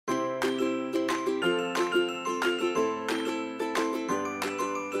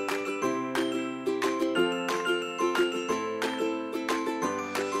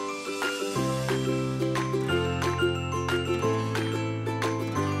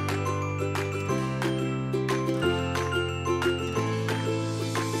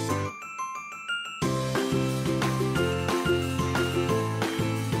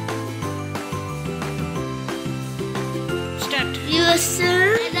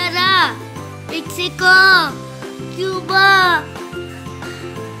USA, Canada, Mexico, Cuba,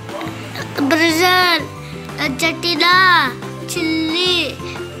 Brazil, Argentina, Chile,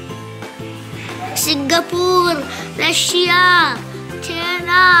 Singapore, Russia,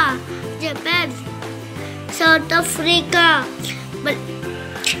 China, Japan, South Africa,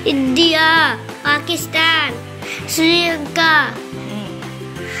 India, Pakistan, Sri Lanka,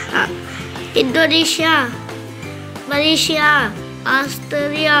 Indonesia, Malaysia,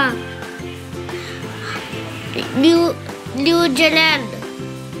 Australia, New Zealand,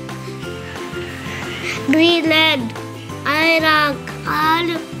 Greenland, Iraq,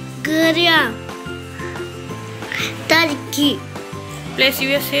 Algeria, Turkey. Place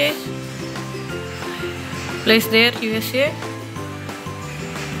USA. Place there USA.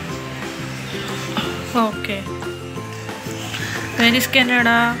 Okay. Where is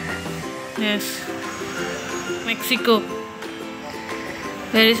Canada? Yes. Mexico.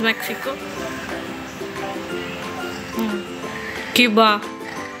 Where is Mexico? Cuba.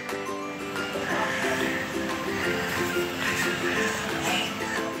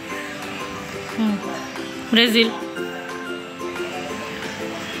 Brazil.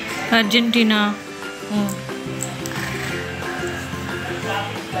 Argentina.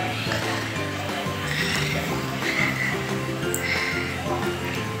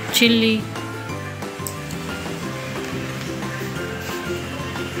 Chile.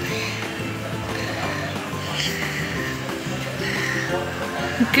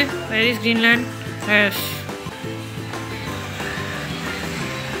 Okay, where is Greenland? Yes.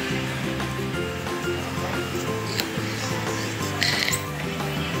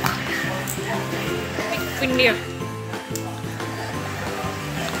 India.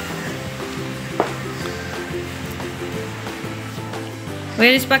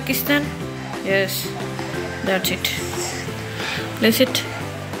 Where is Pakistan? Yes, that's it. Place it.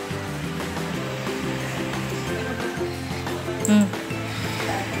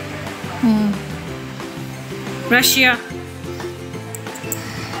 Russia.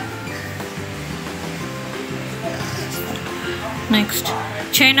 Next,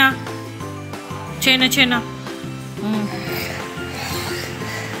 China. China.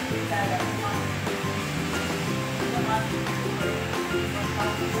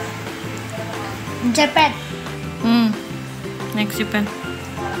 Japan. Next, Japan.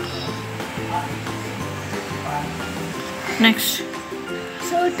 Next.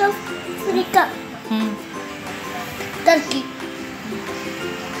 South Africa. Turkey.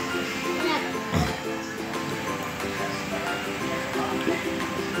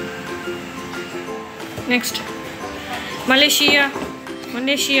 Next. Malaysia.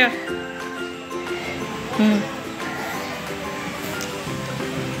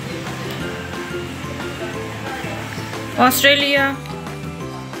 Australia.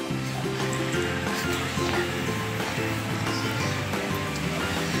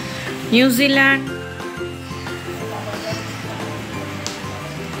 New Zealand.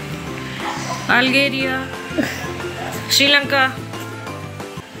 Algeria. Sri Lanka.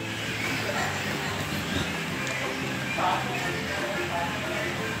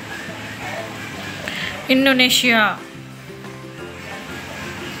 Indonesia.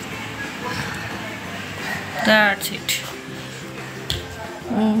 That's it.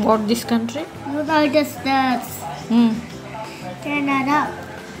 What this country? United States. Canada.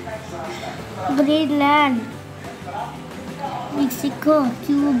 Greenland. Mexico.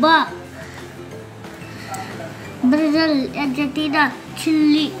 Cuba. Brazil. Argentina.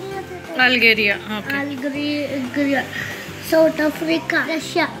 Chile. Algeria. Okay. Algeria. South Africa.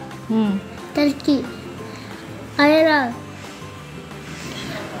 Russia. Turkey. Iraq.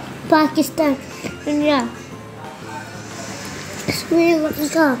 Pakistan. India. Sri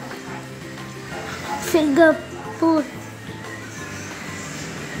Lanka. Singapore.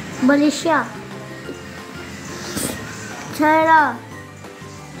 Malaysia. China.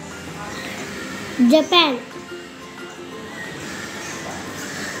 Japan.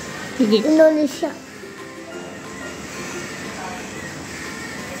 Indonesia.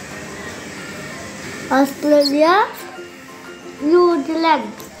 Australia. New Zealand.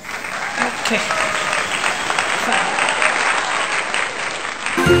 Okay.